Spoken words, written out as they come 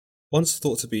Once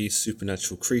thought to be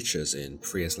supernatural creatures in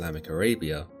pre-Islamic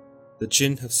Arabia, the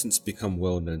jinn have since become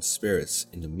well-known spirits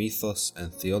in the mythos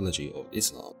and theology of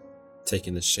Islam,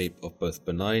 taking the shape of both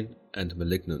benign and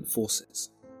malignant forces.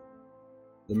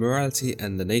 The morality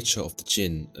and the nature of the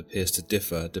jinn appears to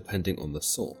differ depending on the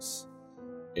source.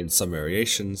 In some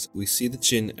variations, we see the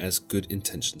jinn as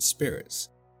good-intentioned spirits,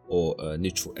 or a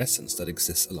neutral essence that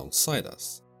exists alongside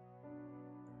us.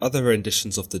 Other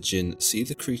renditions of the jinn see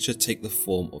the creature take the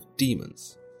form of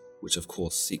demons, which of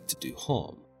course seek to do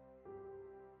harm.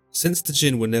 Since the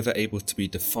jinn were never able to be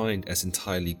defined as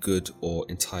entirely good or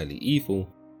entirely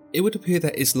evil, it would appear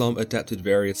that Islam adapted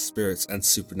various spirits and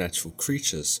supernatural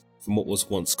creatures from what was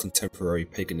once contemporary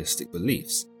paganistic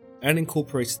beliefs and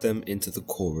incorporated them into the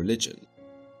core religion.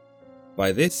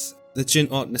 By this, the jinn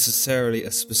aren't necessarily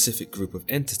a specific group of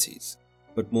entities,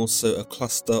 but more so a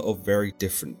cluster of very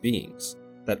different beings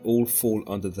that all fall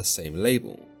under the same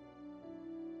label.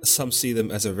 Some see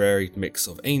them as a varied mix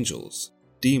of angels,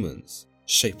 demons,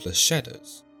 shapeless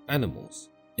shadows, animals,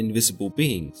 invisible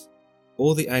beings,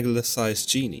 or the anglicized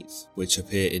genies, which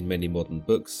appear in many modern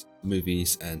books,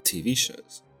 movies, and TV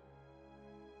shows.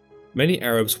 Many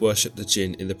Arabs worshipped the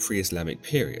jinn in the pre-Islamic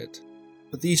period,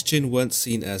 but these jinn weren't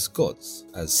seen as gods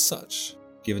as such,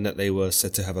 given that they were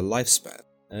said to have a lifespan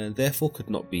and therefore could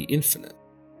not be infinite.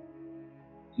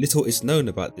 Little is known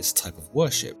about this type of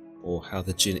worship, or how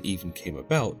the jinn even came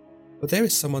about, but there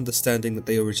is some understanding that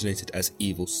they originated as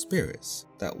evil spirits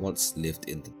that once lived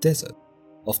in the desert,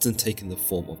 often taking the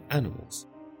form of animals.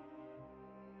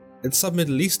 In some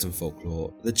Middle Eastern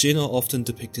folklore, the jinn are often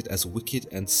depicted as wicked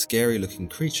and scary looking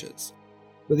creatures,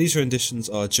 but these renditions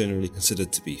are generally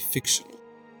considered to be fictional.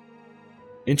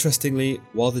 Interestingly,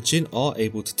 while the jinn are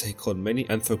able to take on many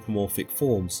anthropomorphic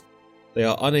forms, they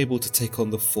are unable to take on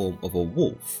the form of a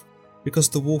wolf, because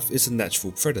the wolf is a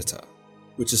natural predator,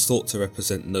 which is thought to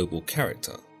represent noble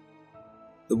character.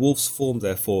 The wolf's form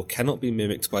therefore cannot be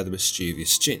mimicked by the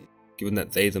mischievous jinn, given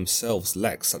that they themselves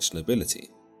lack such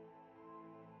nobility.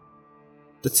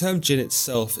 The term jinn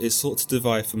itself is thought to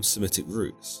derive from Semitic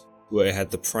roots, where it had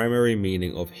the primary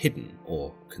meaning of hidden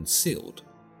or concealed,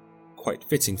 quite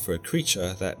fitting for a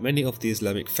creature that many of the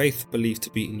Islamic faith believe to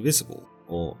be invisible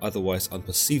or otherwise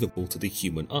unperceivable to the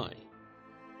human eye.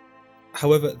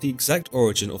 However, the exact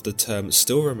origin of the term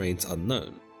still remains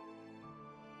unknown.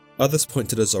 Others point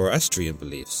to the Zoroastrian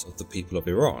beliefs of the people of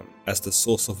Iran as the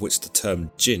source of which the term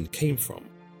jinn came from,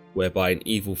 whereby an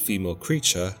evil female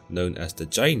creature known as the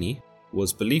Jaini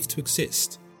was believed to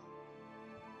exist.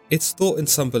 It's thought in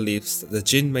some beliefs that the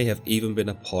jinn may have even been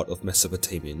a part of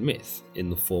Mesopotamian myth in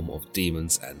the form of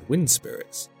demons and wind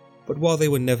spirits, but while they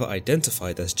were never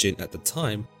identified as jinn at the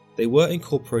time, they were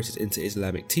incorporated into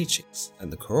Islamic teachings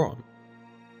and the Quran.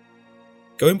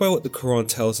 Going by what the Quran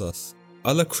tells us,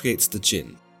 Allah creates the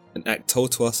jinn, an act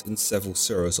told to us in several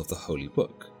surahs of the Holy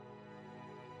Book.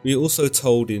 We are also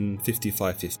told in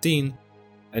 55:15,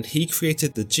 and He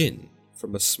created the jinn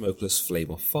from a smokeless flame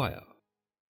of fire.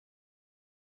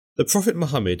 The Prophet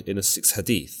Muhammad in a 6th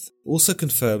hadith also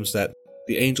confirms that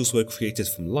the angels were created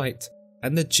from light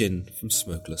and the jinn from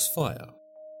smokeless fire.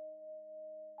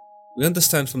 We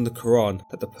understand from the Quran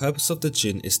that the purpose of the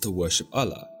jinn is to worship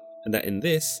Allah, and that in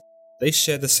this, they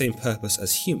share the same purpose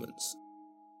as humans.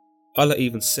 Allah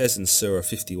even says in Surah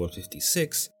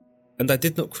 51:56, "And I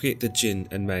did not create the jinn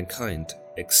and mankind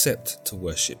except to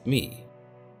worship me."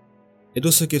 It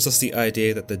also gives us the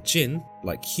idea that the jinn,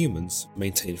 like humans,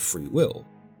 maintain free will,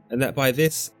 and that by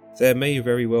this, there may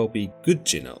very well be good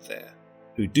jinn out there,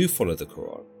 who do follow the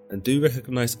Quran and do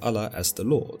recognize Allah as the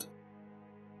Lord.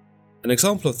 An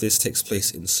example of this takes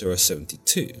place in Surah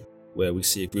 72, where we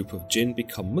see a group of jinn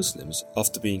become Muslims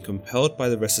after being compelled by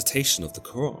the recitation of the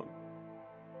Quran.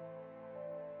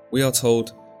 We are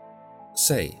told,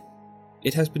 "Say,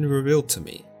 it has been revealed to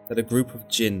me that a group of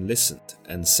jinn listened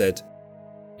and said,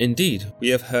 'Indeed, we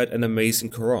have heard an amazing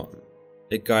Quran.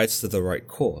 It guides to the right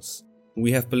course, and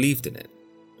we have believed in it,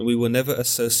 and we will never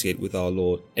associate with our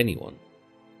Lord anyone.'"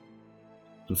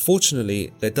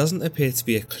 Unfortunately, there doesn't appear to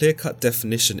be a clear-cut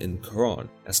definition in the Quran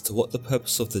as to what the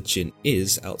purpose of the jinn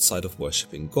is outside of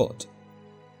worshipping God.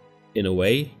 In a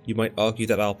way, you might argue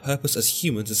that our purpose as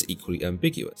humans is equally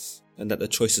ambiguous, and that the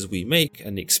choices we make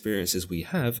and the experiences we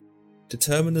have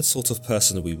determine the sort of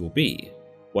person we will be,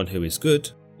 one who is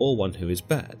good or one who is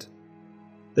bad.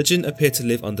 The jinn appear to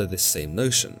live under this same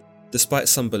notion, despite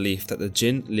some belief that the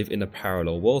jinn live in a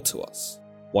parallel world to us,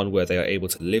 one where they are able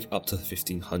to live up to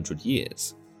 1500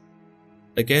 years.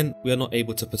 Again, we are not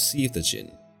able to perceive the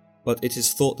jinn, but it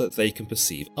is thought that they can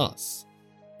perceive us,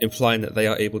 implying that they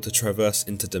are able to traverse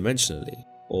interdimensionally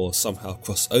or somehow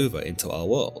cross over into our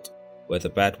world, where the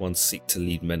bad ones seek to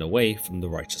lead men away from the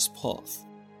righteous path.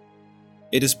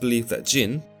 It is believed that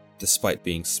jinn, despite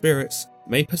being spirits,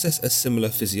 may possess a similar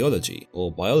physiology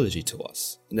or biology to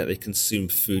us, in that they consume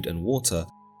food and water,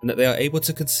 and that they are able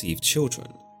to conceive children.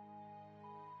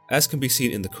 As can be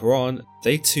seen in the Quran,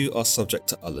 they too are subject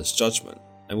to Allah's judgment,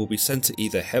 and will be sent to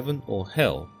either heaven or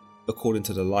hell, according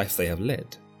to the life they have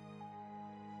led.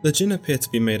 The jinn appear to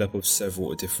be made up of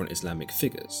several different Islamic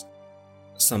figures.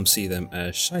 Some see them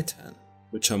as shaitan,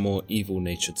 which are more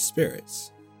evil-natured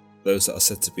spirits, those that are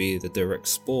said to be the direct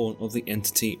spawn of the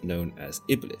entity known as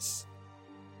Iblis.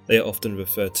 They are often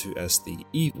referred to as the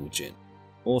evil jinn,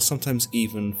 or sometimes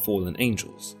even fallen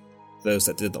angels, those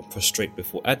that did not prostrate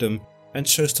before Adam and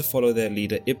chose to follow their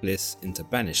leader Iblis into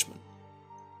banishment.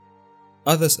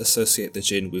 Others associate the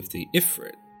jinn with the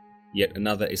Ifrit, yet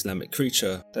another Islamic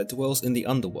creature that dwells in the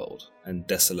underworld and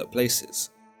desolate places,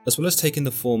 as well as taking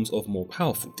the forms of more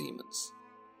powerful demons.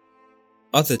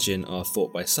 Other jinn are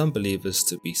thought by some believers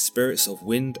to be spirits of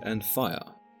wind and fire,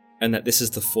 and that this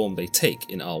is the form they take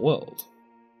in our world.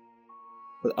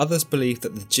 But others believe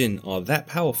that the jinn are that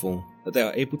powerful that they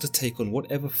are able to take on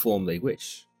whatever form they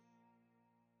wish.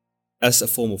 As a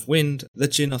form of wind, the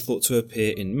jinn are thought to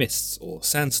appear in mists or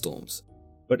sandstorms,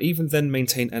 but even then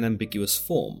maintain an ambiguous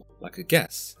form, like a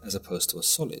gas, as opposed to a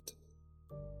solid.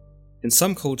 In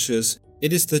some cultures,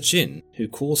 it is the jinn who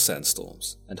cause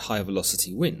sandstorms and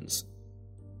high-velocity winds.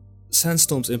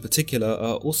 Sandstorms in particular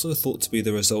are also thought to be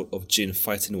the result of jinn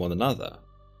fighting one another,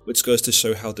 which goes to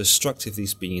show how destructive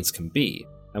these beings can be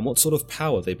and what sort of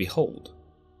power they behold.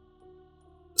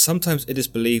 Sometimes it is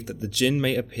believed that the jinn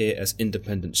may appear as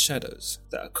independent shadows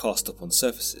that are cast upon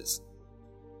surfaces.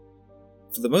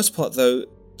 For the most part though,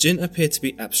 jinn appear to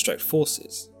be abstract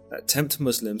forces that tempt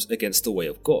Muslims against the way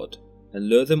of God and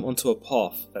lure them onto a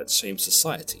path that shames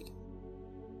society.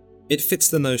 It fits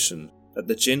the notion that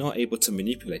the jinn are able to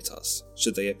manipulate us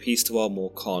should they appease to our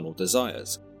more carnal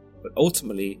desires, but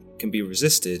ultimately can be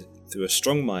resisted through a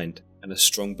strong mind and a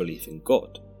strong belief in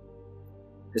God.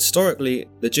 Historically,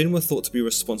 the jinn were thought to be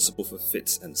responsible for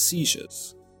fits and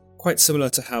seizures, quite similar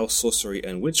to how sorcery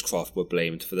and witchcraft were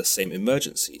blamed for the same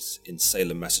emergencies in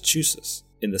Salem, Massachusetts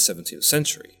in the 17th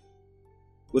century.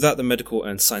 Without the medical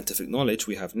and scientific knowledge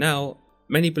we have now,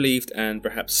 many believed, and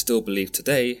perhaps still believe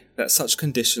today, that such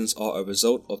conditions are a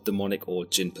result of demonic or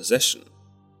jinn possession.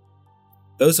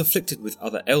 Those afflicted with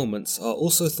other ailments are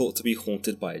also thought to be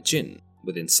haunted by a jinn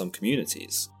within some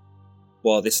communities.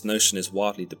 While this notion is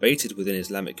widely debated within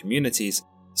Islamic communities,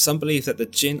 some believe that the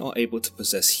jinn are able to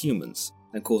possess humans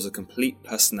and cause a complete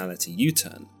personality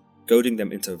U-turn, goading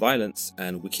them into violence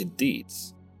and wicked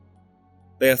deeds.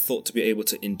 They are thought to be able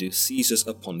to induce seizures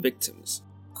upon victims,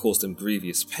 cause them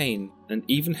grievous pain, and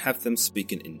even have them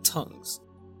speaking in tongues.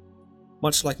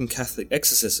 Much like in Catholic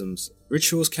exorcisms,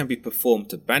 rituals can be performed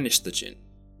to banish the jinn,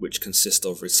 which consist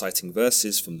of reciting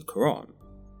verses from the Quran.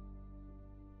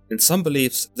 In some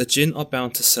beliefs, the jinn are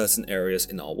bound to certain areas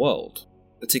in our world,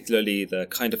 particularly the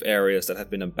kind of areas that have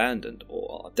been abandoned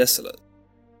or are desolate.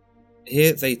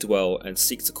 Here they dwell and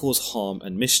seek to cause harm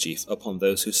and mischief upon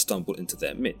those who stumble into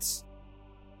their midst.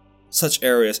 Such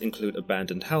areas include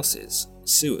abandoned houses,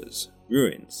 sewers,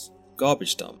 ruins,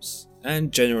 garbage dumps,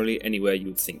 and generally anywhere you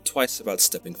would think twice about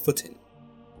stepping foot in.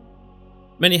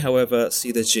 Many, however,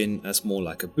 see the jinn as more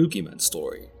like a boogeyman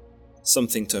story,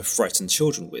 something to frighten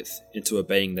children with into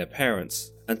obeying their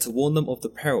parents and to warn them of the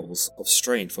perils of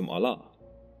straying from Allah.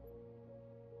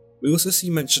 We also see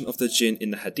mention of the jinn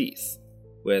in the Hadith,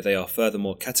 where they are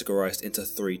furthermore categorized into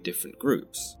 3 different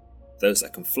groups: those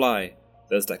that can fly,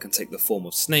 those that can take the form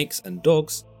of snakes and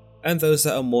dogs, and those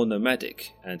that are more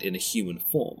nomadic and in a human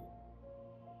form.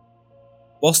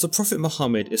 Whilst the Prophet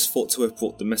Muhammad is thought to have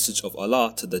brought the message of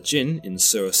Allah to the jinn in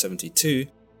Surah 72,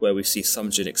 where we see some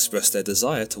jinn express their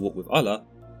desire to walk with Allah,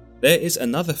 there is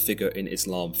another figure in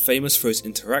Islam famous for his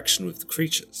interaction with the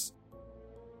creatures.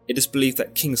 It is believed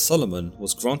that King Solomon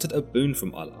was granted a boon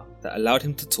from Allah that allowed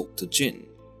him to talk to jinn,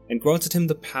 and granted him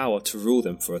the power to rule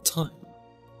them for a time.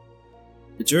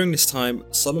 During this time,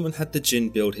 Solomon had the jinn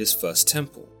build his first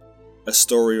temple, a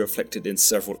story reflected in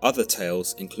several other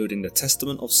tales including the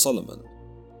Testament of Solomon,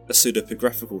 a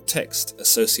pseudepigraphical text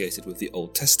associated with the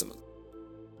Old Testament.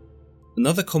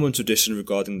 Another common tradition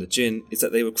regarding the jinn is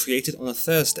that they were created on a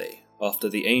Thursday after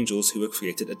the angels who were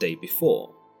created a day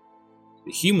before.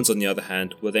 The humans, on the other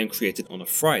hand, were then created on a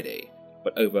Friday,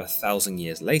 but over 1,000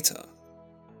 years later.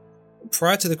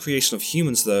 Prior to the creation of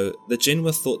humans though, the jinn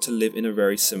were thought to live in a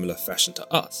very similar fashion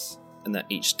to us, and that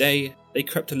each day they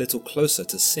crept a little closer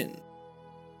to sin.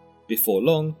 Before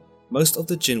long, most of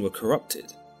the jinn were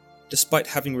corrupted, despite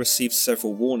having received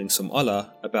several warnings from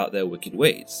Allah about their wicked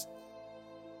ways.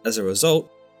 As a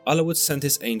result, Allah would send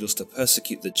his angels to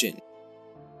persecute the jinn.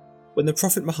 When the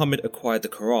Prophet Muhammad acquired the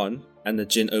Quran and the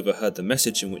jinn overheard the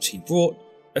message in which he brought,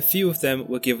 a few of them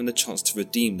were given the chance to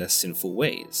redeem their sinful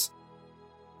ways.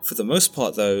 For the most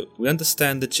part though, we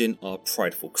understand the jinn are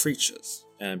prideful creatures,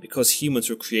 and because humans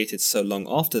were created so long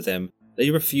after them, they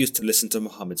refused to listen to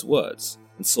Muhammad's words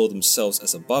and saw themselves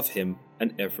as above him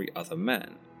and every other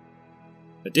man.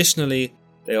 Additionally,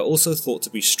 they are also thought to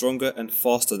be stronger and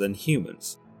faster than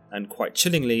humans, and quite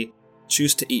chillingly,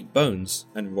 choose to eat bones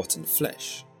and rotten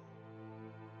flesh.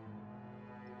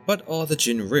 But are the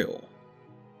jinn real?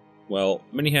 Well,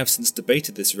 many have since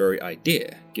debated this very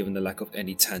idea, given the lack of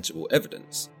any tangible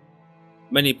evidence.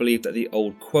 Many believe that the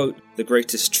old quote, "the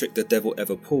greatest trick the devil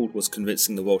ever pulled was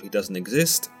convincing the world he doesn't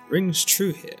exist," rings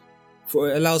true here, for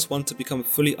it allows one to become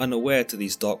fully unaware to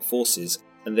these dark forces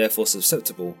and therefore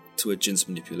susceptible to a jinn's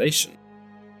manipulation.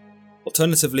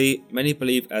 Alternatively, many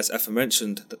believe, as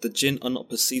aforementioned, that the jinn are not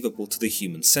perceivable to the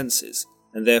human senses,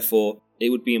 and therefore it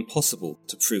would be impossible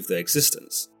to prove their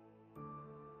existence.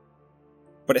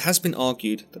 But it has been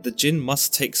argued that the jinn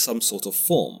must take some sort of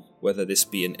form, whether this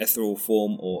be an ethereal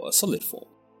form or a solid form.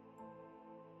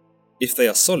 If they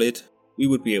are solid, we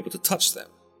would be able to touch them,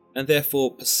 and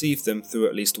therefore perceive them through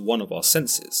at least one of our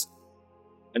senses.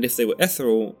 And if they were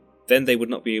ethereal, then they would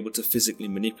not be able to physically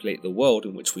manipulate the world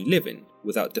in which we live in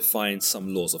without defying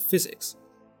some laws of physics.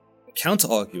 A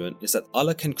counter-argument is that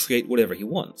Allah can create whatever he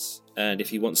wants, and if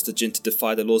he wants the jinn to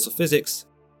defy the laws of physics,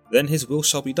 then his will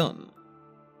shall be done.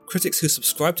 Critics who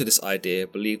subscribe to this idea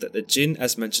believe that the jinn,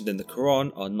 as mentioned in the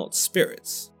Quran, are not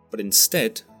spirits, but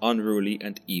instead unruly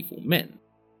and evil men.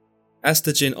 As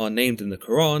the jinn are named in the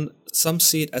Quran, some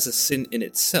see it as a sin in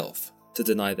itself to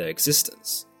deny their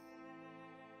existence.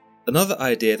 Another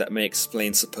idea that may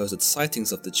explain supposed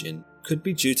sightings of the jinn could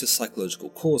be due to psychological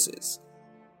causes.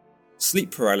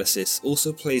 Sleep paralysis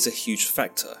also plays a huge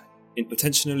factor in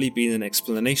potentially being an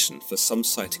explanation for some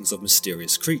sightings of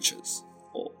mysterious creatures,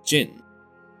 or jinn.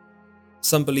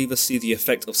 Some believers see the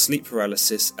effect of sleep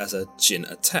paralysis as a jinn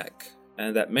attack,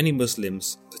 and that many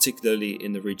Muslims, particularly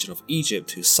in the region of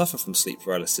Egypt who suffer from sleep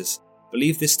paralysis,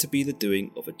 believe this to be the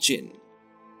doing of a jinn.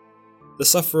 The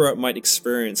sufferer might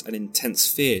experience an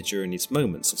intense fear during these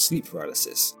moments of sleep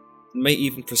paralysis, and may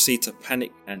even proceed to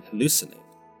panic and hallucinate,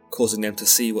 causing them to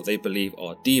see what they believe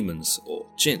are demons or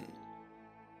jinn.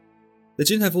 The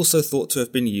jinn have also thought to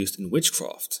have been used in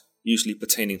witchcraft, usually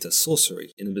pertaining to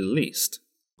sorcery in the Middle East.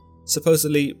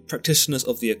 Supposedly, practitioners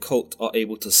of the occult are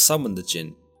able to summon the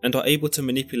jinn and are able to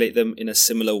manipulate them in a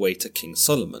similar way to King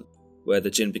Solomon, where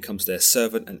the jinn becomes their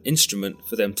servant and instrument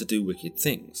for them to do wicked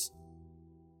things.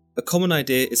 A common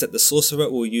idea is that the sorcerer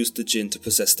will use the jinn to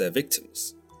possess their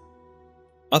victims.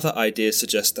 Other ideas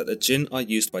suggest that the jinn are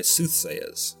used by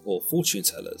soothsayers or fortune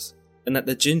tellers, and that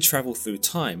the jinn travel through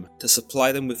time to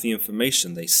supply them with the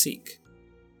information they seek.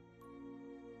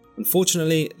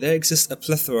 Unfortunately, there exists a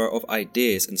plethora of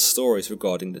ideas and stories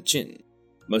regarding the jinn,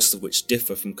 most of which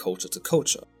differ from culture to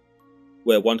culture.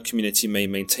 Where one community may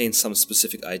maintain some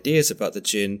specific ideas about the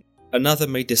jinn, another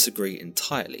may disagree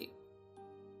entirely.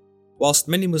 Whilst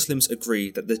many Muslims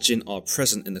agree that the jinn are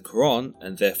present in the Quran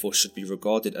and therefore should be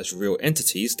regarded as real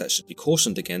entities that should be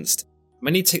cautioned against,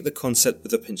 many take the concept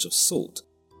with a pinch of salt,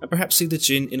 and perhaps see the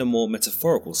jinn in a more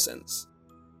metaphorical sense.